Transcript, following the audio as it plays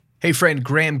Hey, friend,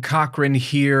 Graham Cochran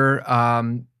here.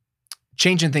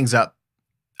 Changing things up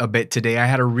a bit today. I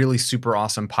had a really super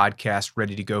awesome podcast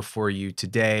ready to go for you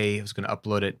today. I was going to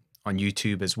upload it on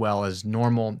YouTube as well as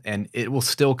normal, and it will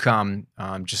still come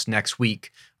just next week.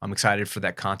 I'm excited for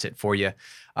that content for you.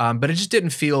 But it just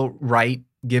didn't feel right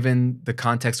given the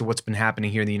context of what's been happening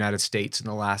here in the United States in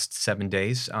the last 7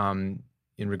 days in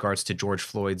regards to George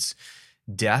Floyd's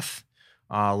death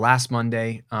last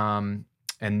Monday. And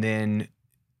then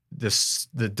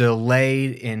the delay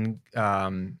in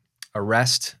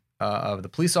arrest of the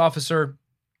police officer,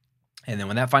 and then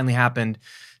when that finally happened,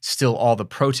 still all the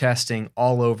protesting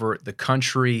all over the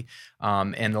country,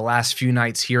 and the last few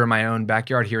nights here in my own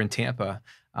backyard here in Tampa,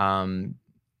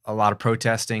 a lot of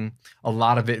protesting, a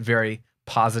lot of it very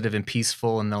positive and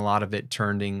peaceful, and a lot of it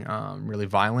turning really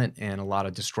violent, and a lot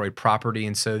of destroyed property.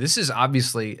 And so this is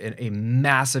obviously a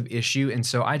massive issue, and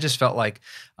so I just felt like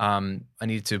I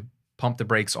needed to pump the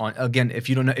brakes on. Again, if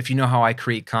you know how I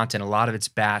create content, a lot of it's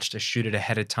batched. I shoot it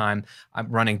ahead of time. I'm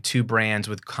running two brands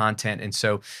with content, and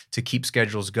so to keep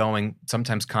schedules going,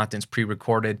 sometimes content's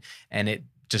pre-recorded and it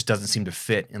just doesn't seem to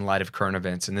fit in light of current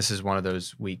events. And this is one of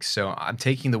those weeks. So I'm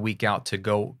taking the week out to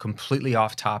go completely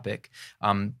off topic,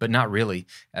 but not really,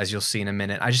 as you'll see in a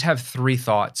minute. I just have three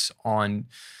thoughts on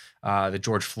the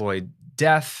George Floyd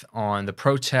death, on the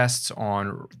protests,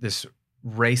 on this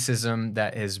racism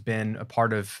that has been a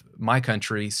part of my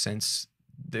country since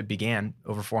it began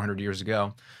over 400 years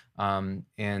ago. And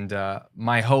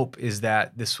my hope is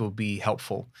that this will be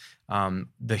helpful.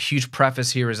 The huge preface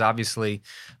here is obviously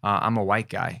I'm a white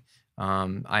guy.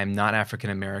 I am not African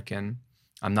American.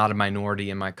 I'm not a minority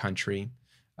in my country.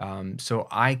 So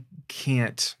I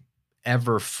can't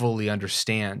ever fully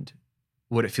understand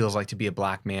what it feels like to be a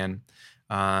black man,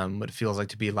 what it feels like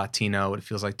to be Latino, what it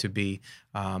feels like to be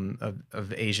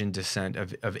of Asian descent,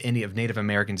 of Native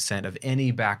American descent, of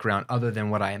any background other than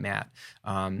what I am at.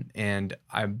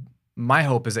 My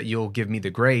hope is that you'll give me the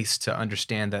grace to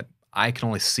understand that I can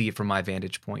only see it from my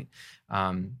vantage point.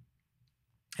 And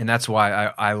that's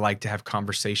why I like to have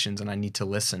conversations, and I need to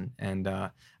listen. And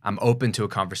I'm open to a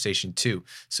conversation too.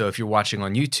 So if you're watching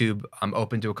on YouTube, I'm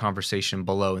open to a conversation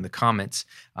below in the comments.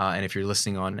 And if you're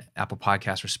listening on Apple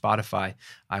Podcasts or Spotify,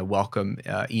 I welcome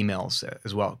emails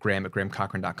as well,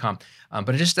 graham@grahamcochran.com.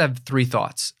 But I just have three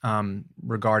thoughts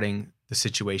regarding the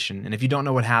situation. And if you don't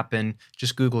know what happened,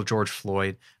 just Google George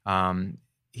Floyd.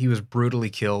 He was brutally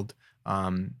killed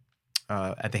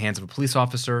at the hands of a police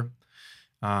officer.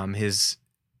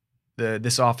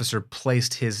 This officer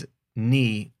placed his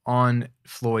knee on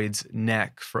Floyd's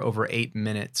neck for over 8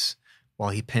 minutes while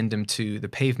he pinned him to the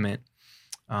pavement,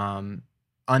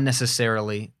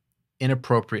 unnecessarily,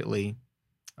 inappropriately,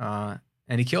 and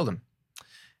he killed him.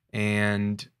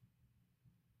 And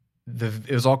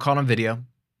it was all caught on video.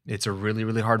 It's a really,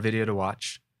 really hard video to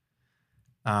watch.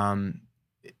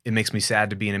 It makes me sad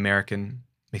to be an American.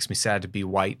 It makes me sad to be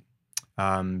white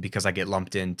because I get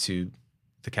lumped into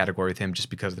the category with him just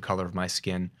because of the color of my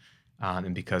skin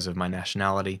and because of my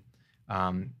nationality.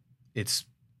 It's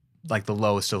like the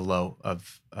lowest of low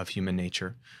of human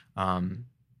nature. And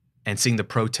seeing the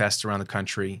protests around the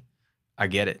country, I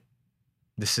get it.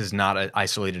 This is not an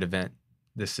isolated event.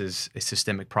 This is a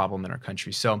systemic problem in our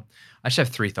country. So I just have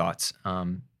three thoughts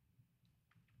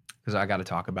because I got to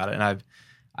talk about it. And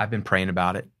I've been praying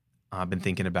about it. I've been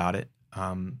thinking about it.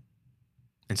 And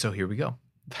so here we go.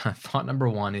 Thought number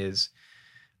one is,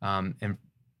 and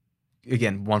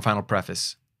again, one final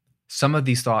preface. Some of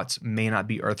these thoughts may not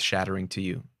be earth-shattering to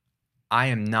you. I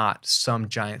am not some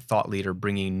giant thought leader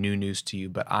bringing new news to you,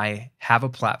 but I have a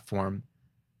platform,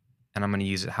 and I'm going to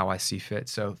use it how I see fit.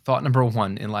 So thought number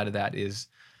one in light of that is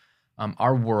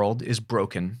our world is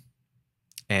broken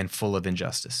and full of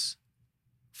injustice.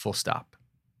 Full stop.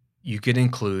 You could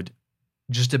include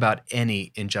just about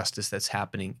any injustice that's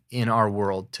happening in our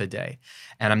world today.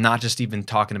 And I'm not just even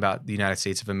talking about the United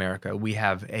States of America. We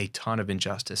have a ton of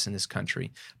injustice in this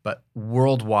country, but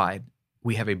worldwide,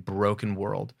 we have a broken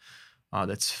world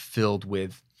that's filled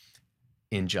with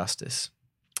injustice.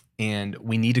 And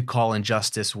we need to call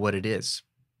injustice what it is.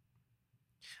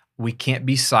 We can't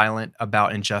be silent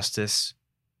about injustice.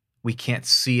 We can't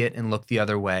see it and look the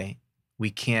other way. We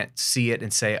can't see it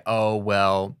and say, oh,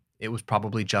 well, it was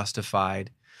probably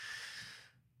justified.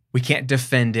 We can't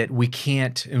defend it. We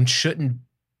can't and shouldn't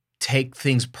take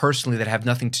things personally that have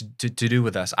nothing to do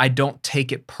with us. I don't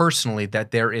take it personally that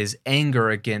there is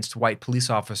anger against white police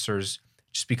officers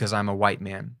just because I'm a white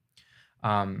man.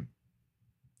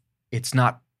 It's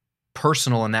not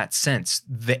personal in that sense.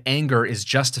 The anger is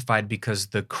justified because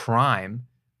the crime,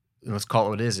 let's call it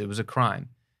what it is, it was a crime,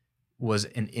 was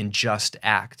an unjust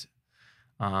act.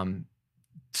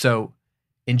 So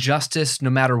injustice, no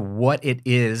matter what it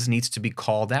is, needs to be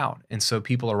called out. And so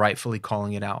people are rightfully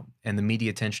calling it out. And the media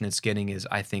attention it's getting is,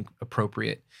 I think,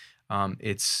 appropriate.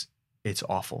 It's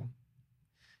awful.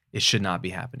 It should not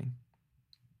be happening.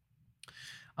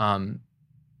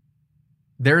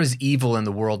 There is evil in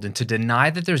the world, and to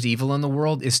deny that there's evil in the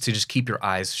world is to just keep your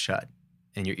eyes shut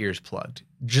and your ears plugged.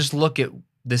 Just look at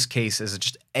this case as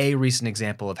just a recent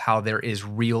example of how there is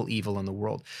real evil in the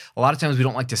world. A lot of times we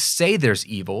don't like to say there's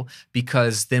evil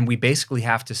because then we basically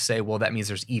have to say, well, that means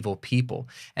there's evil people.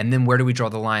 And then where do we draw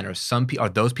the line? Are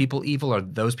those people evil? Are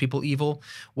those people evil?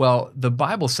 Well, the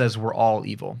Bible says we're all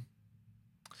evil.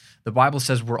 The Bible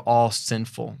says we're all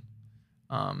sinful.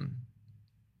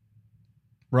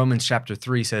 Romans chapter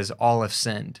 3 says all have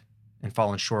sinned and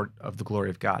fallen short of the glory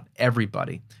of God.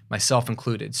 Everybody, myself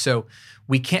included. So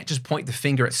we can't just point the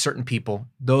finger at certain people.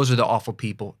 Those are the awful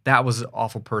people. That was an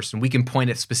awful person. We can point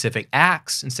at specific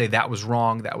acts and say that was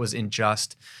wrong, that was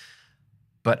unjust.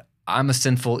 But I'm a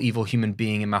sinful, evil human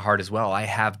being in my heart as well. I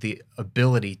have the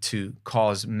ability to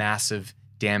cause massive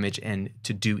damage and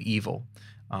to do evil.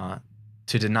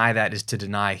 To deny that is to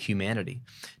deny humanity.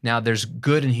 Now, there's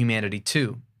good in humanity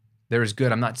too. There is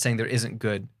good. I'm not saying there isn't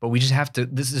good, but we just have to,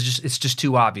 it's just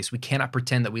too obvious. We cannot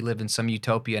pretend that we live in some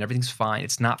utopia and everything's fine.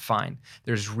 It's not fine.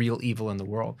 There's real evil in the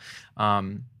world.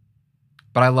 But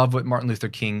I love what Martin Luther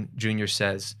King Jr.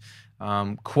 says,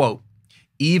 quote,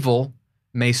 "Evil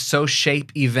may so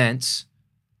shape events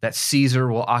that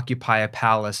Caesar will occupy a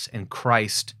palace and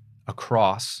Christ a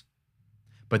cross.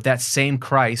 But that same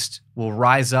Christ will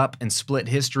rise up and split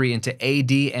history into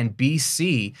AD and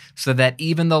BC so that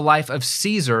even the life of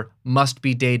Caesar must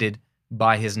be dated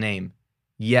by his name.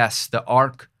 Yes, the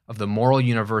arc of the moral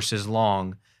universe is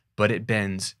long, but it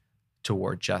bends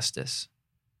toward justice."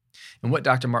 And what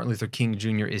Dr. Martin Luther King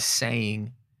Jr. is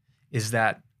saying is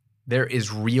that there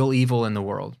is real evil in the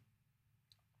world.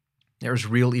 There is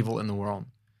real evil in the world.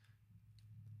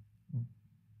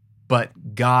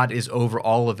 But God is over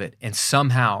all of it. And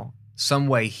somehow, some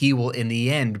way, he will in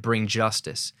the end bring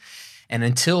justice. And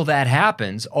until that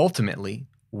happens, ultimately,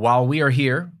 while we are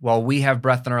here, while we have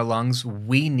breath in our lungs,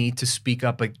 we need to speak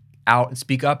up and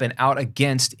out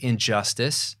against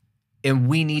injustice. And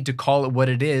we need to call it what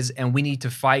it is. And we need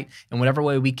to fight in whatever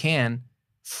way we can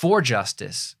for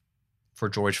justice, for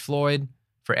George Floyd,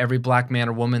 for every black man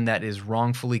or woman that is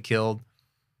wrongfully killed,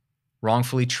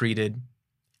 wrongfully treated,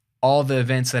 all the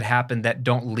events that happen that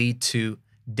don't lead to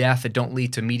death, that don't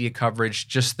lead to media coverage,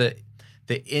 just the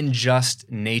unjust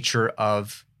nature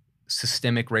of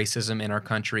systemic racism in our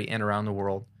country and around the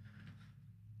world.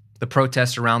 The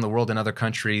protests around the world in other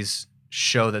countries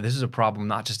show that this is a problem,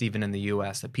 not just even in the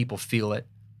U.S., that people feel it.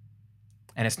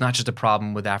 And it's not just a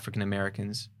problem with African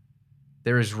Americans.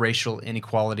 There is racial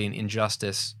inequality and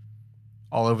injustice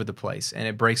all over the place, and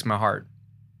it breaks my heart.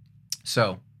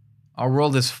 So, our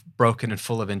world is broken and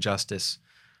full of injustice,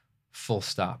 full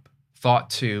stop. Thought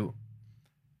 2,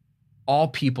 all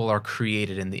people are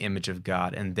created in the image of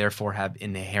God and therefore have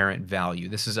inherent value.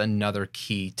 This is another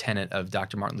key tenet of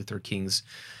Dr. Martin Luther King's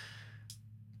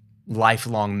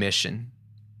lifelong mission.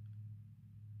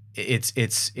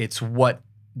 It's what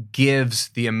gives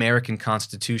the American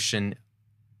Constitution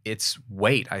its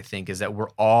weight, I think, is that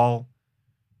we're all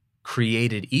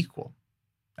created equal.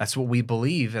 That's what we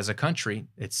believe as a country.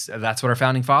 That's what our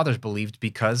founding fathers believed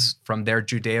because from their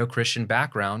Judeo-Christian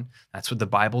background, that's what the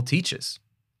Bible teaches.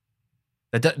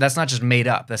 That's not just made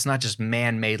up. That's not just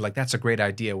man-made, like that's a great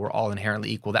idea. We're all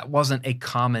inherently equal. That wasn't a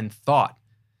common thought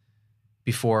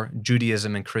before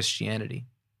Judaism and Christianity,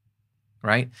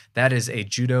 right? That is a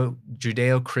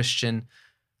Judeo-Christian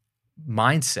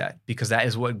mindset because that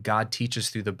is what God teaches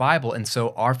through the Bible. And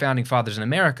so our founding fathers in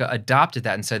America adopted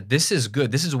that and said, this is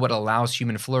good. This is what allows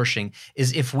human flourishing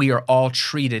is if we are all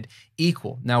treated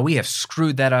equal. Now we have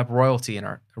screwed that up royally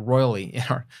in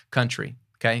our country,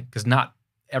 okay? Because not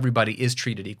everybody is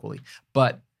treated equally,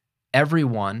 but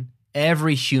everyone,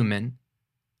 every human,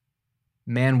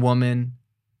 man, woman,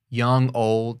 young,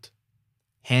 old,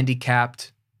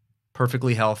 handicapped,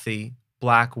 perfectly healthy,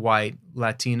 Black, white,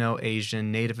 Latino,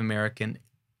 Asian, Native American,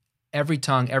 every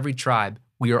tongue, every tribe,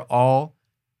 we are all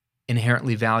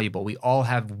inherently valuable. We all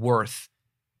have worth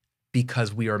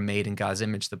because we are made in God's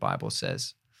image, the Bible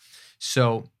says.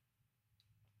 So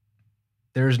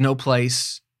there is no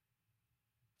place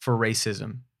for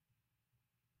racism.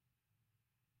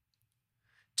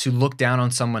 To look down on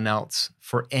someone else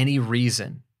for any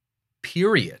reason,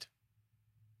 period,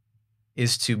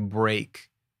 is to break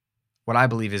what I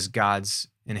believe is God's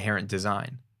inherent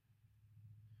design.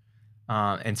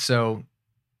 And so,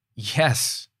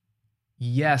 yes,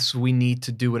 we need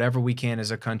to do whatever we can as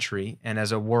a country and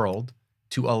as a world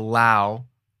to allow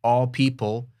all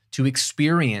people to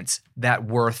experience that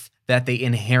worth that they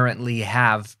inherently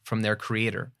have from their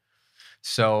Creator.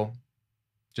 So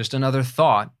just another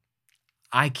thought,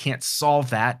 I can't solve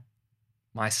that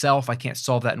myself. I can't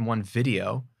solve that in one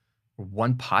video or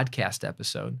one podcast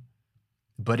episode,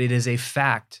 but it is a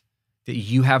fact that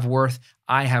you have worth,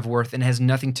 I have worth, and it has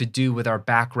nothing to do with our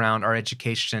background, our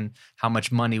education, how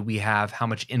much money we have, how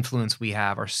much influence we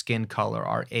have, our skin color,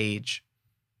 our age.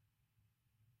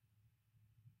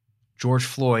 George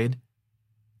Floyd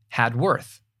had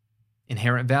worth,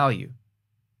 inherent value.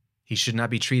 He should not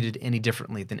be treated any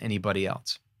differently than anybody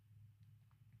else.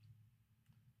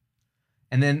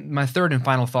 And then my third and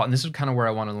final thought, and this is kind of where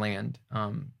I want to land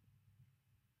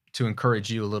to encourage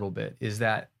you a little bit, is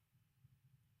that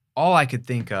all I could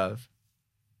think of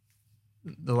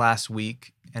the last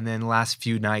week and then the last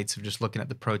few nights of just looking at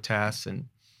the protests and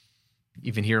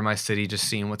even here in my city, just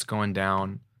seeing what's going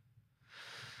down,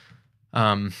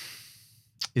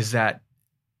 is that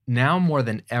now more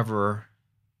than ever,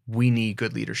 we need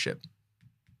good leadership.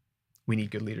 We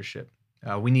need good leadership.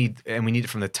 We need it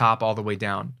from the top all the way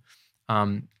down.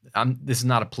 This is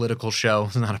not a political show.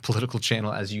 This is not a political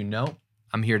channel, as you know.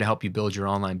 I'm here to help you build your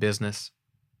online business.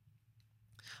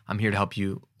 I'm here to help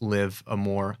you live a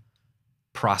more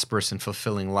prosperous and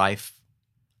fulfilling life.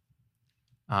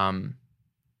 But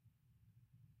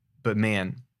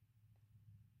man,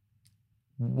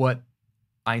 what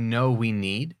I know we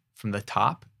need from the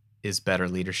top is better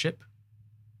leadership.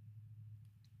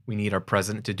 We need our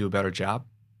president to do a better job.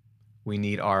 We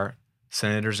need our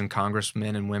senators and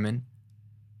congressmen and women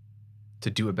to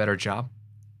do a better job.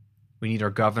 We need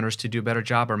our governors to do a better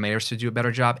job, our mayors to do a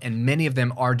better job, and many of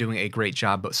them are doing a great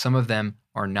job, but some of them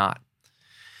are not.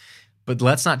 But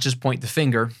let's not just point the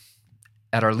finger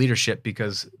at our leadership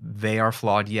because they are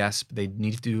flawed, yes. They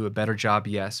need to do a better job,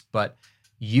 yes. But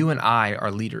you and I are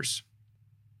leaders.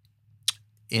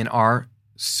 In our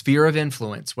sphere of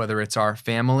influence, whether it's our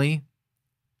family,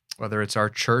 whether it's our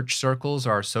church circles,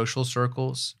 our social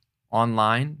circles,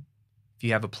 online, if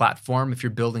you have a platform, if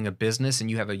you're building a business and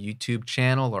you have a YouTube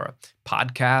channel or a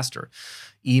podcast or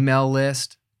email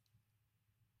list,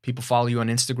 people follow you on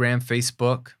Instagram,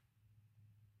 Facebook,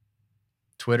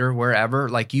 Twitter, wherever,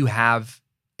 like you have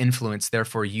influence,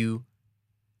 therefore you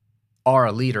are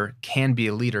a leader, can be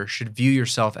a leader, should view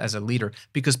yourself as a leader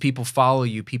because people follow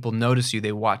you, people notice you,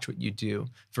 they watch what you do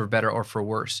for better or for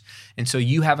worse. And so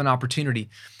you have an opportunity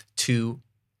to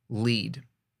lead.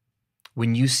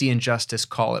 When you see injustice,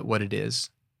 call it what it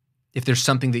is. If there's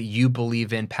something that you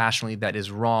believe in passionately that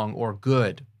is wrong or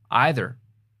good, either,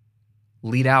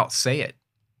 lead out, say it,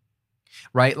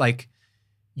 right? Like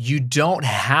you don't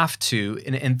have to,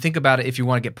 and think about it if you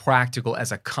want to get practical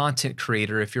as a content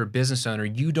creator, if you're a business owner,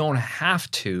 you don't have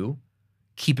to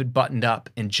keep it buttoned up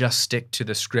and just stick to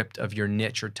the script of your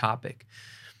niche or topic.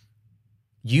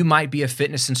 You might be a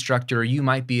fitness instructor, or you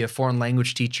might be a foreign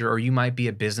language teacher, or you might be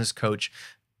a business coach.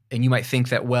 And you might think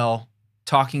that, well,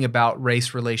 talking about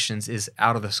race relations is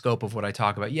out of the scope of what I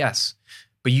talk about. Yes,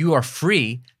 but you are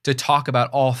free to talk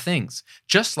about all things.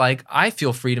 Just like I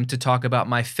feel freedom to talk about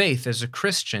my faith as a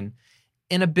Christian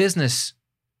in a business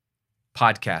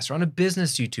podcast or on a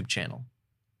business YouTube channel.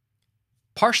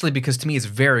 Partially because to me it's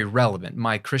very relevant.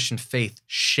 My Christian faith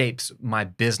shapes my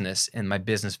business and my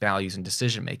business values and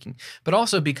decision making. But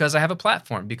also because I have a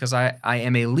platform, because I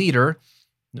am a leader,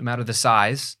 no matter the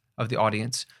size of the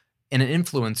audience, and an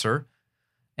influencer.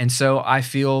 And so I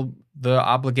feel the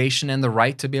obligation and the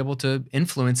right to be able to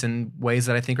influence in ways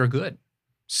that I think are good.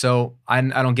 So I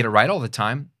don't get it right all the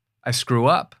time. I screw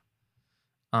up.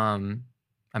 I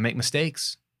make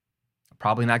mistakes. I'm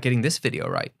probably not getting this video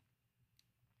right.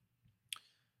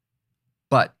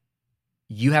 But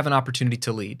you have an opportunity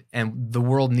to lead, and the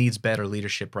world needs better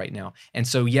leadership right now. And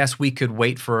so, yes, we could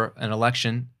wait for an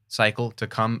election cycle to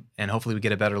come and hopefully we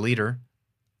get a better leader.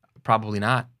 Probably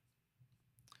not.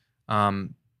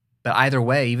 But either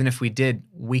way, even if we did,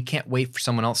 we can't wait for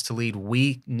someone else to lead.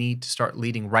 We need to start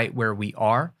leading right where we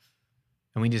are,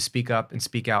 and we need to speak up and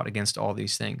speak out against all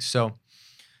these things. So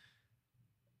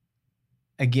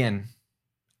again,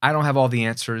 I don't have all the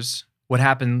answers. What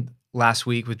happened last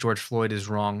week with George Floyd is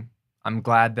wrong. I'm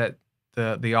glad that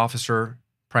the officer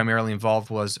primarily involved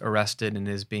was arrested and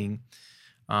is being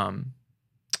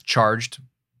charged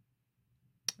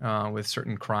with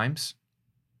certain crimes.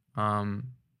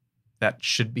 That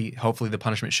should be, hopefully the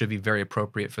punishment should be very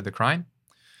appropriate for the crime.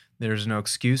 There's no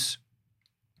excuse.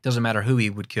 Doesn't matter who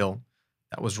he would kill.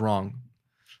 That was wrong.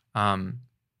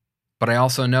 But I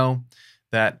also know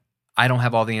that I don't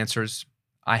have all the answers.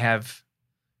 I have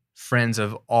friends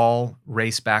of all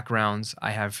race backgrounds.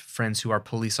 I have friends who are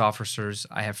police officers.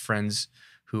 I have friends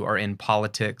who are in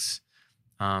politics.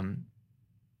 Um,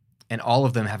 and all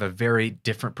of them have a very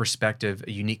different perspective,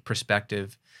 a unique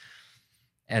perspective.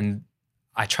 And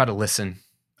I try to listen.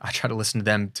 I try to listen to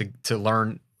them to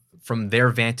learn from their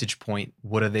vantage point.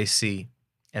 What do they see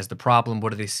as the problem?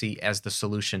 What do they see as the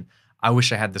solution? I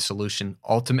wish I had the solution.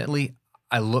 Ultimately,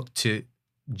 I look to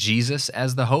Jesus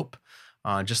as the hope,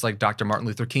 just like Dr. Martin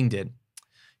Luther King did.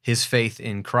 His faith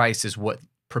in Christ is what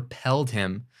propelled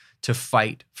him to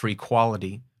fight for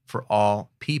equality for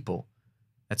all people.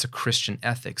 That's a Christian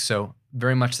ethic. So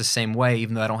very much the same way,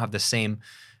 even though I don't have the same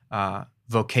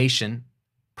vocation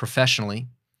professionally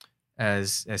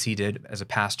as he did as a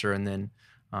pastor, and then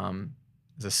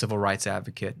as a civil rights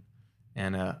advocate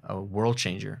and a world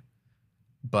changer.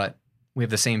 But we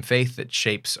have the same faith that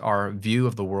shapes our view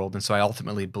of the world. And so I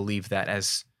ultimately believe that,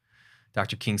 as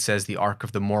Dr. King says, the arc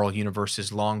of the moral universe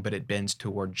is long, but it bends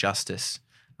toward justice.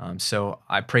 So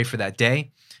I pray for that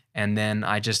day. And then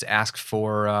I just ask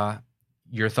for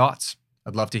your thoughts.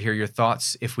 I'd love to hear your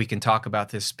thoughts. If we can talk about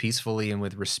this peacefully and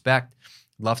with respect,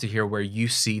 I'd love to hear where you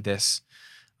see this,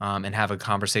 and have a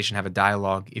conversation, have a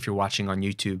dialogue. If you're watching on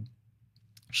YouTube,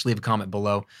 just leave a comment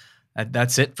below.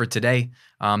 That's it for today.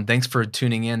 Thanks for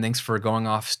tuning in. Thanks for going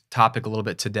off topic a little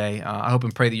bit today. I hope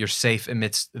and pray that you're safe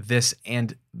amidst this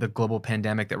and the global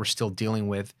pandemic that we're still dealing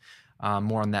with.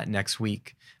 More on that next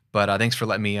week. But thanks for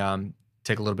letting me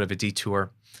take a little bit of a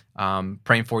detour.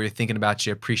 Praying for you, thinking about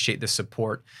you. Appreciate the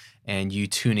support and you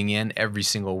tuning in every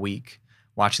single week,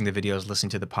 watching the videos,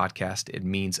 listening to the podcast. It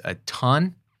means a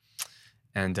ton.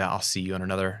 And I'll see you on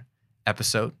another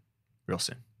episode real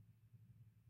soon.